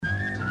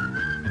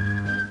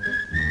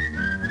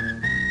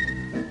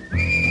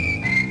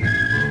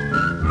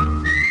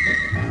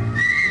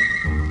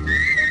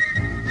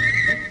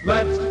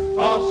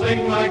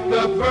sing like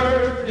the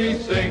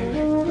birdies sing.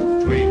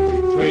 Tweet,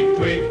 tweet,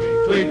 tweet,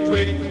 tweet,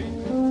 tweet.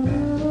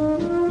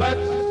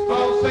 Let's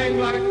all sing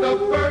like the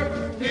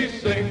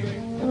birdies sing.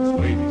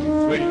 Sweet,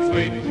 sweet,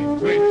 sweet,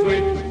 sweet,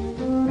 sweet.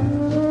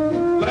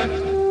 Let's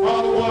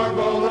all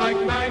warble like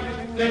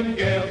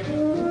nightingales.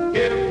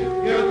 Give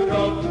your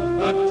throat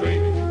a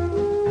treat.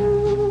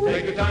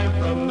 Take a time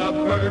from the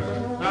first.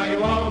 Now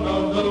you all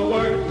know the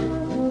words.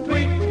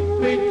 Tweet,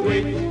 tweet,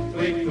 tweet,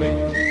 tweet, tweet.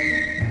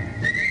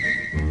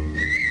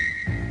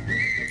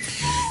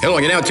 Hello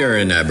again out there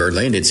in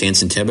Birdland. It's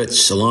Anson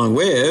Tibbetts along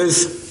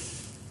with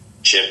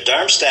Chip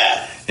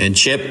Darmstadt. And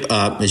Chip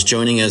is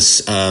joining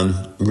us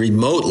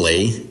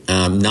remotely,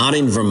 not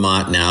in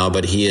Vermont now,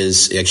 but he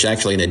is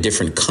actually in a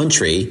different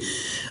country.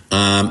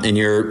 And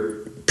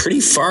you're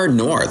pretty far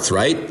north,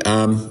 right,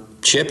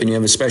 Chip? And you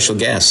have a special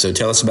guest. So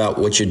tell us about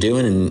what you're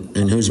doing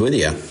and who's with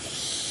you.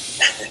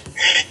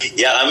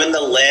 Yeah, I'm in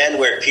the land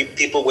where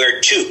people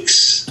wear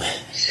toques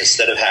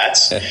instead of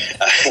hats.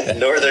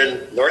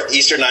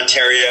 Northeastern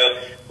Ontario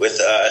with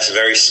a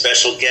very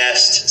special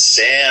guest,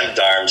 Sam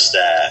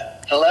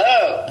Darmstadt.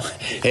 Hello.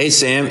 Hey,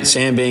 Sam.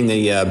 Sam being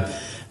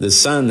the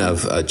son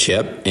of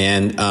Chip.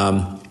 And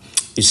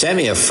you sent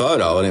me a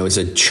photo, and it was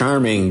a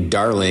charming,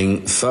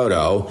 darling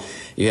photo.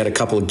 You had a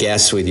couple of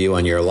guests with you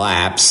on your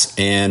laps,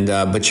 and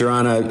but you're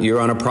on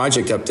a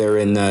project up there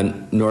in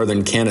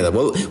northern Canada.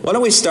 Well, why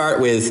don't we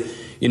start with,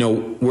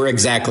 where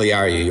exactly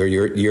are you?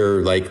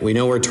 You're like, we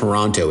know where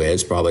Toronto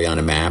is, probably on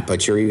a map,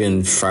 but you're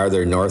even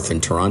farther north than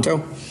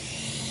Toronto?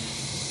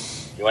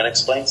 You want to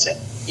explain, Sam?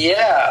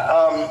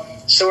 Yeah,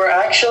 so we're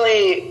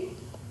actually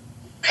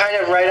kind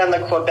of right on the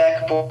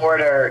Quebec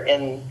border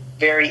in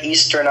very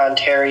eastern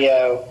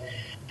Ontario,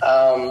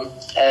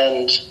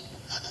 and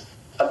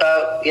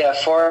about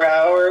 4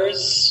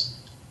 hours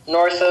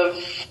north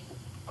of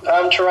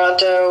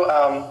Toronto.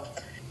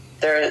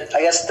 I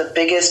guess the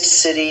biggest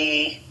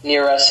city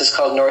near us is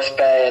called North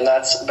Bay, and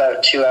that's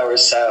about 2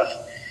 hours south.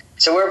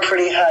 So we're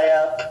pretty high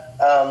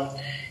up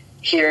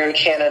here in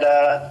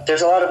Canada.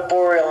 There's a lot of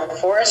boreal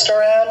forest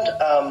around,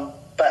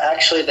 but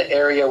actually the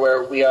area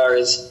where we are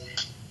is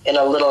in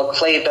a little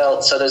clay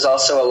belt, so there's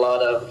also a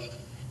lot of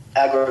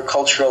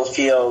agricultural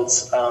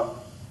fields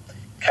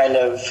kind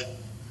of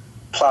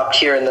plopped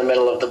here in the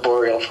middle of the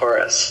boreal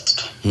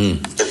forest.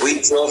 If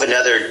we drove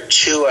another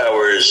 2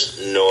 hours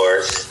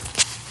north,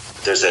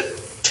 there's a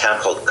town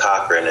called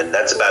Cochrane, and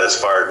that's about as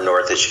far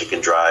north as you can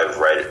drive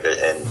right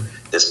in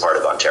this part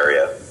of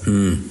Ontario.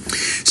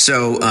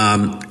 So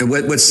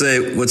what's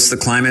the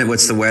climate?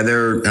 What's the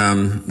weather?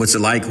 What's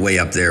it like way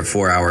up there,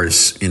 4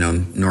 hours,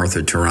 north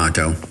of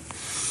Toronto?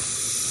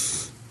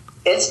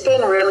 It's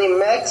been really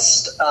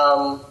mixed.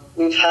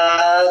 We've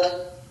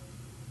had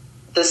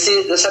the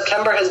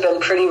September has been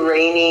pretty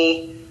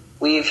rainy.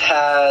 We've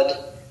had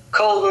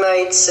cold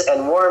nights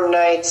and warm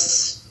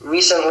nights.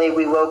 Recently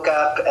we woke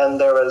up and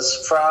there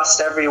was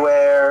frost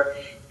everywhere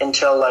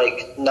until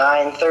like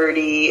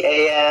 9:30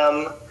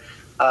 a.m.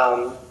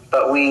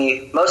 But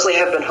we mostly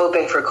have been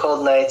hoping for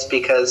cold nights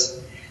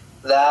because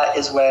that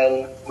is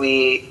when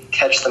we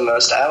catch the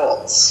most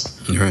owls.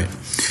 Right.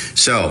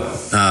 So,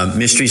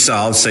 mystery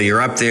solved. So you're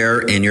up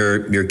there and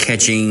you're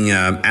catching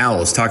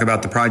owls. Talk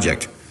about the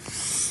project.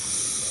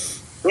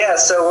 Yeah,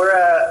 so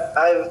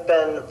I've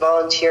been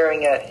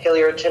volunteering at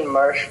Hilliardton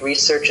Marsh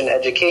Research and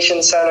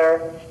Education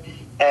Center,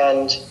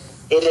 and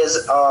it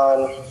is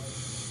on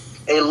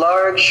a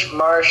large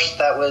marsh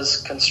that was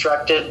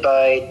constructed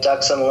by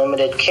Ducks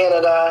Unlimited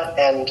Canada,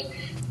 and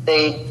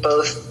they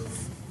both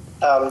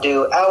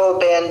do owl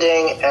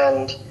banding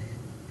and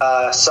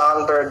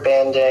songbird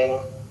banding.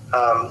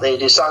 They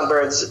do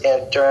songbirds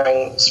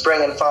during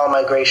spring and fall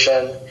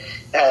migration,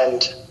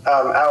 and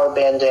owl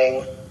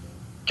banding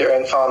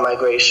during fall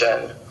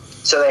migration.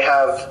 So they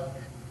have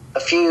a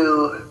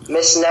few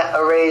mist net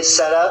arrays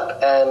set up,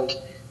 and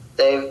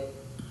they've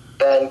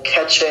been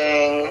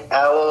catching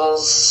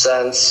owls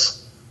since,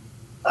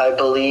 I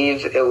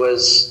believe it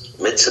was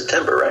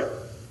mid-September, right?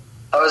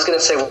 I was going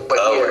to say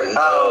what year?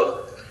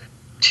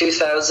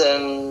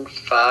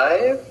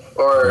 2005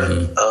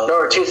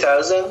 or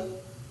 2000.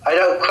 I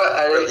don't quite.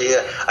 I think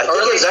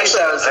it was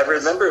actually. I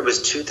remember it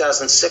was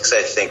 2006.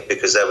 I think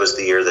because that was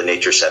the year the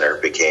Nature Center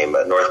became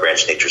North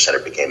Branch Nature Center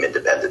became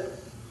independent.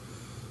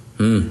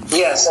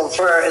 Yes, and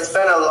it's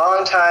been a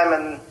long time,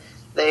 and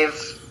they've.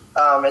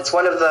 It's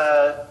one of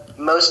the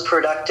most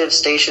productive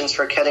stations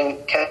for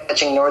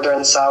catching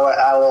northern sawa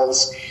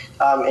owls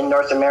in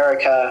North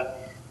America.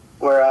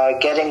 We're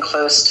getting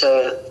close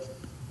to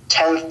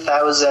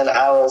 10,000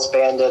 owls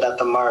banded at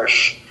the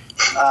marsh.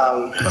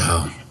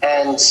 Wow.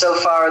 And so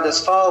far this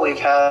fall, we've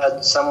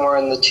had somewhere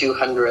in the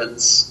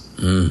 200s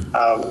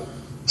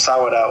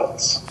sawa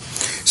owls.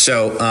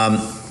 So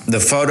the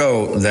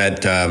photo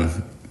that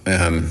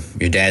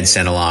your dad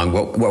sent along,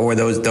 what were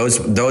those?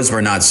 Those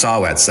were not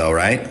saw-whets, though,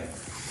 right?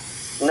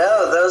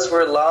 No, those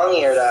were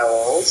long-eared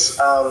owls.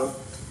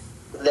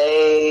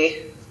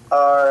 They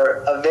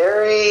are a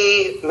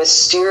very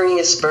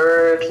mysterious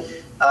bird.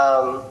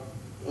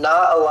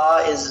 Not a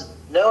lot is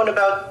known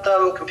about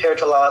them compared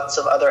to lots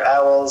of other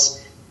owls.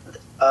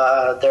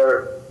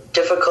 They're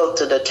difficult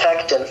to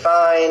detect and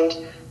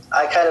find.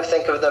 I kind of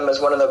think of them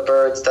as one of the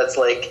birds that's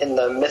like in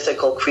the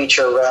mythical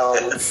creature realm,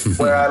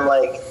 where I'm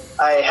like,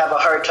 I have a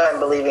hard time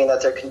believing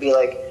that there can be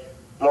like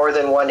more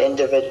than one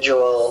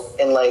individual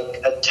in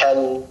like a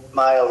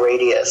 10-mile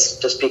radius,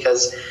 just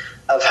because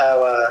of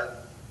how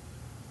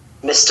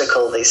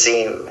mystical they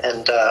seem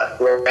and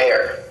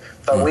rare.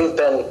 But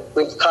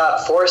we've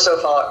caught 4 so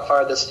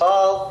far this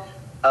fall,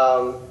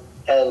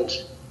 and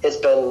it's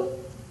been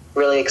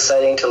really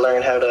exciting to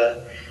learn how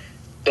to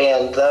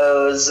band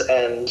those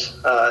and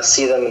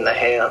see them in the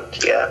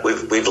hand. Yeah,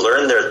 we've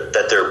learned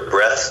that their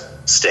breath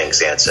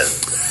stinks, Anson.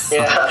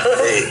 Yeah.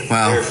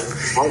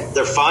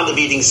 They're fond of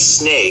eating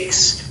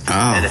snakes,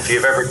 and if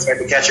you've ever tried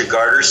to catch a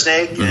garter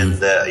snake and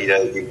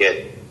you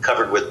get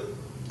covered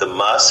with the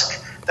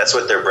musk, that's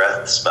what their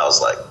breath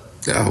smells like.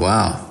 Oh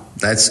wow.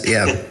 That's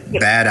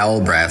bad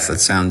owl breath. That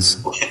sounds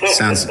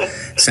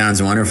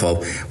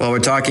wonderful. Well, we're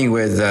talking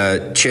with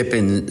Chip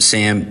and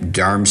Sam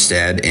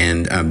Darmstead,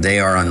 and they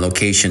are on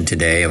location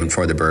today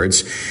for the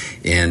birds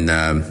in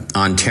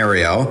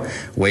Ontario,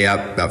 way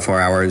up about 4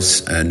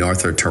 hours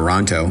north of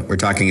Toronto. We're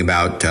talking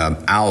about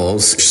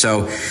owls.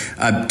 So,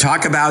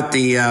 talk about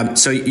the.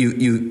 So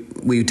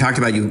we talked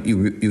about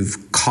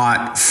you've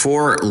caught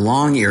 4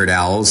 long-eared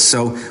owls.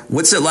 So,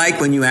 what's it like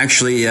when you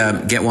actually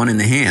get one in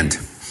the hand?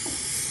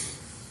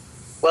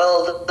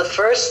 Well, the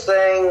first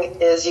thing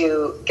is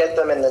you get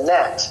them in the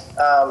net,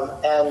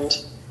 and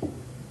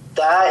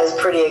that is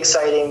pretty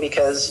exciting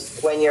because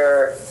when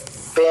you're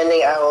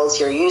banding owls,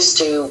 you're used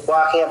to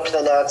walking up to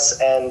the nets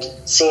and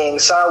seeing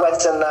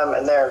saw-whets in them,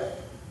 and they're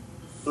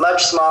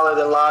much smaller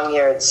than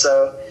long-eared.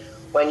 So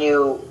when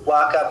you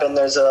walk up and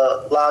there's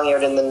a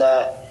long-eared in the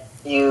net,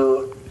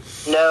 you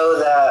know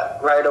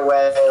that right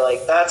away,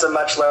 like, that's a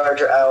much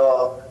larger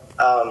owl.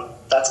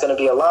 That's going to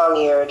be a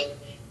long-eared,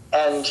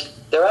 and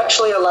they're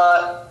actually a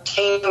lot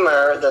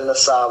tamer than the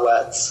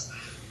saw-whets.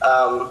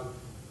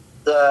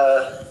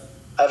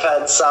 I've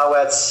had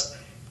saw-whets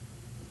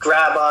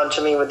grab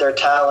onto me with their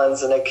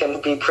talons, and it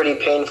can be pretty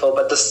painful.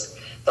 But the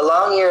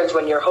long-eareds,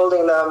 when you're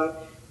holding them,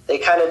 they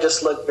kind of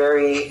just look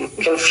very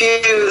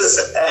confused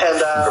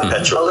and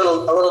a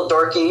little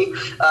dorky,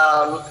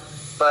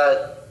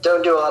 but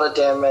don't do a lot of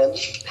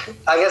damage.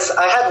 I guess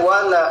I had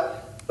one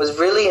that was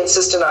really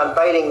insistent on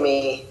biting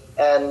me,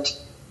 and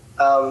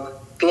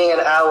being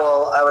an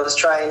owl, I was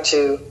trying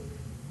to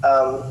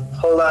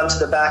hold on to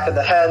the back of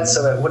the head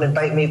so it wouldn't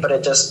bite me, but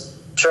it just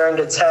turned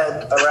its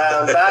head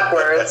around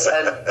backwards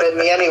and bit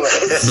me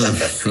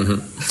anyways.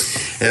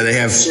 Yeah,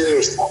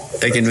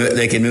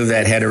 they can move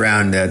that head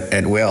around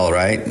at will,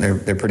 right?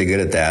 They're pretty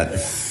good at that.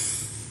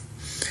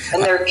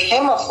 And their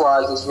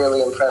camouflage is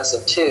really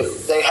impressive too.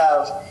 They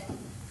have,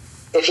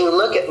 if you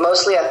look at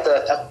mostly at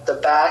the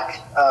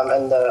back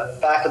and the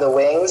back of the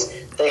wings,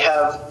 they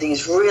have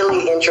these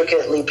really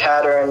intricately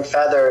patterned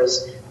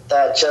feathers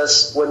that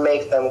just would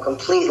make them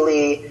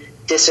completely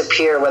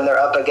disappear when they're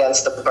up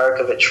against the bark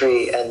of a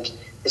tree. And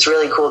it's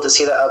really cool to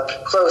see that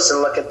up close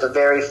and look at the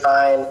very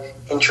fine,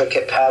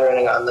 intricate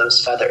patterning on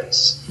those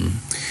feathers.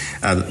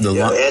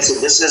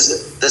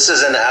 This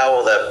is an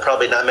owl that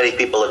probably not many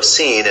people have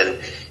seen, and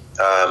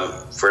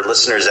for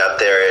listeners out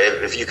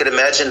there, if you could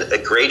imagine a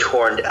great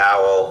horned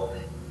owl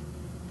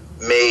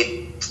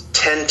made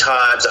 10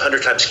 times,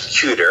 100 times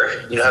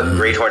cuter. You know how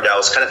great horned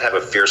owls kind of have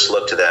a fierce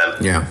look to them.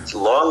 Yeah.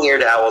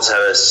 Long-eared owls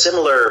have a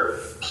similar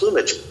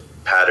plumage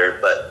pattern,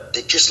 but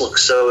they just look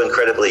so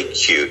incredibly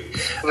cute.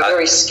 A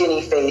very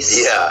skinny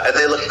face. Yeah, and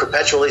they look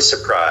perpetually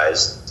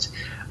surprised.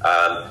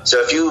 So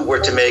if you were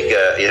to make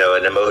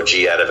an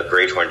emoji out of a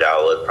great horned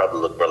owl, it'd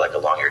probably look more like a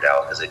long-eared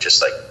owl because it's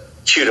just like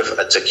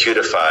it's a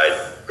cutified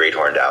great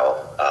horned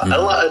owl.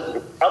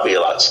 Probably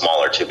a lot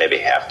smaller too, maybe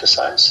half the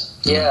size.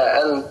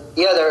 Yeah, and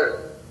they're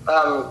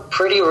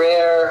pretty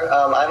rare.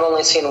 I've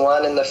only seen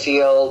one in the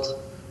field.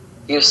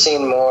 You've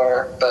seen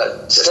more,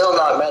 but still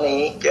not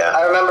many. Yeah.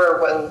 I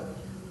remember when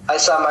I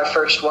saw my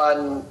first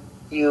one,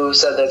 you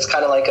said that it's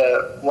kind of like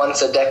a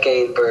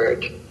once-a-decade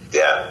bird.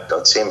 Yeah,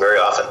 don't see them very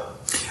often.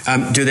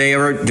 Do they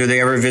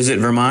ever visit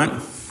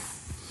Vermont?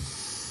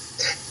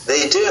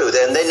 They do.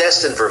 Then they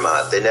nest in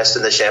Vermont. They nest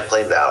in the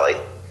Champlain Valley,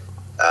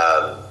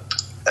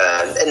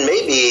 and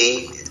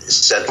maybe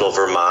central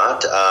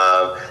Vermont,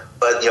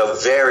 but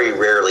very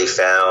rarely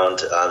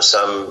found.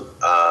 Some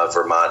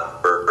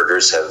Vermont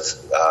birders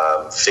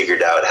have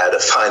figured out how to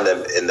find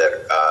them in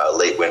the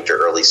late winter,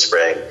 early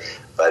spring,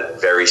 but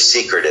very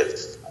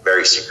secretive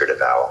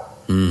owl.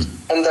 Mm.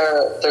 And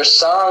their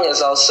song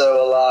is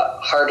also a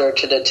lot harder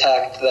to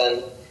detect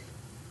than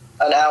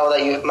an owl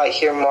that you might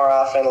hear more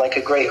often, like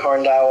a great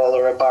horned owl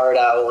or a barred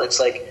owl. It's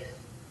like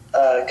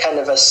kind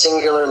of a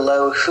singular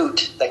low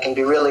hoot that can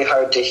be really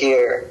hard to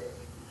hear.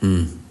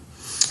 Mm.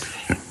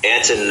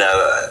 Anton,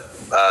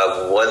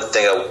 one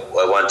thing I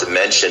wanted to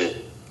mention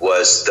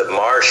was the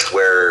marsh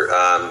where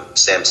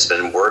Sam's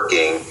been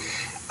working.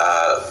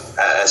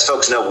 As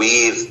folks know,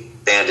 we've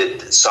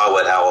banded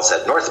saw-whet owls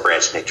at North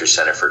Branch Nature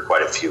Center for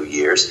quite a few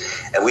years,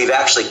 and we've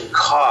actually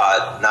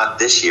caught, not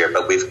this year,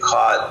 but we've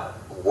caught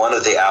one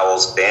of the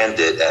owls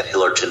banded at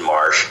Hillerton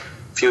Marsh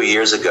few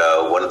years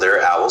ago, one of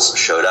their owls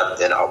showed up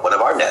in one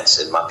of our nets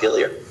in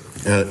Montpelier.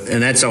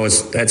 And that's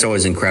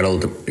always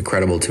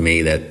incredible to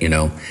me that you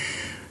know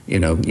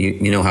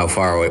how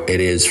far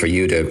it is for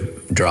you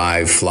to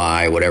drive,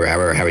 fly, whatever,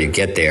 however you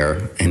get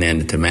there, and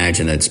then to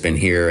imagine that it's been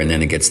here and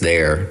then it gets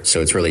there.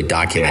 So it's really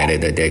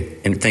documented that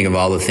and think of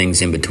all the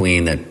things in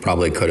between that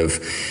probably could have,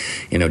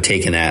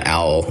 taken that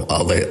owl,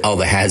 all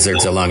the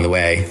hazards along the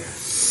way.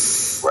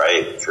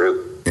 Right.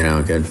 True.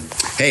 Good.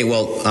 Hey,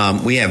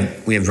 well, we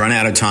have run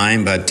out of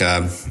time, but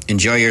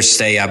enjoy your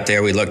stay up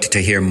there. We look to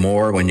hear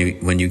more when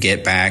you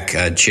get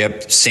back.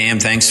 Chip, Sam,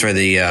 thanks for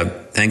the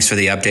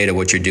update of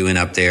what you're doing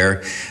up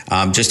there.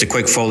 Just a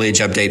quick foliage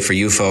update for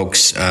you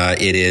folks.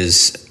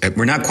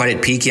 We're not quite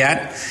at peak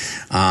yet,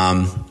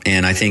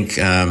 and I think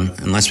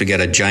unless we get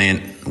a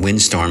giant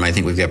windstorm, I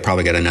think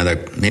probably got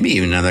maybe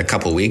even another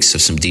couple of weeks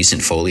of some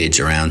decent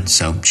foliage around.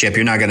 So, Chip,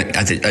 you're not going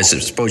to. I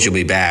suppose you'll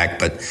be back,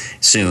 but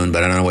soon.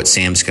 But I don't know what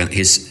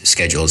his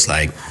schedule is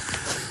like.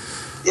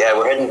 Yeah,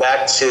 we're heading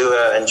back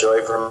to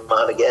enjoy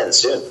Vermont again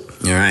soon.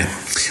 All right.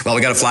 Well,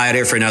 we got to fly out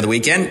here for another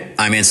weekend.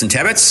 I'm Anson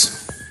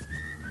Tebbets.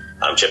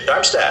 I'm Chip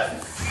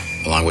Darmstadt.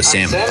 Along with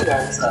Sam. Sam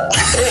Darmstadt.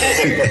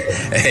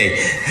 Hey,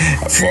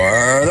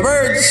 for the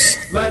birds.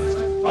 Let's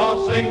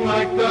all sing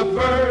like the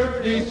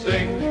birdies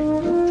sing.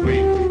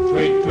 Tweet,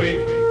 tweet, tweet,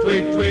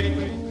 tweet,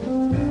 tweet.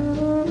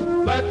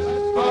 Let's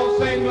all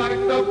sing like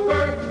the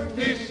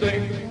birdies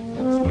sing.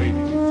 Sweet,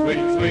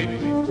 sweet,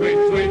 sweet.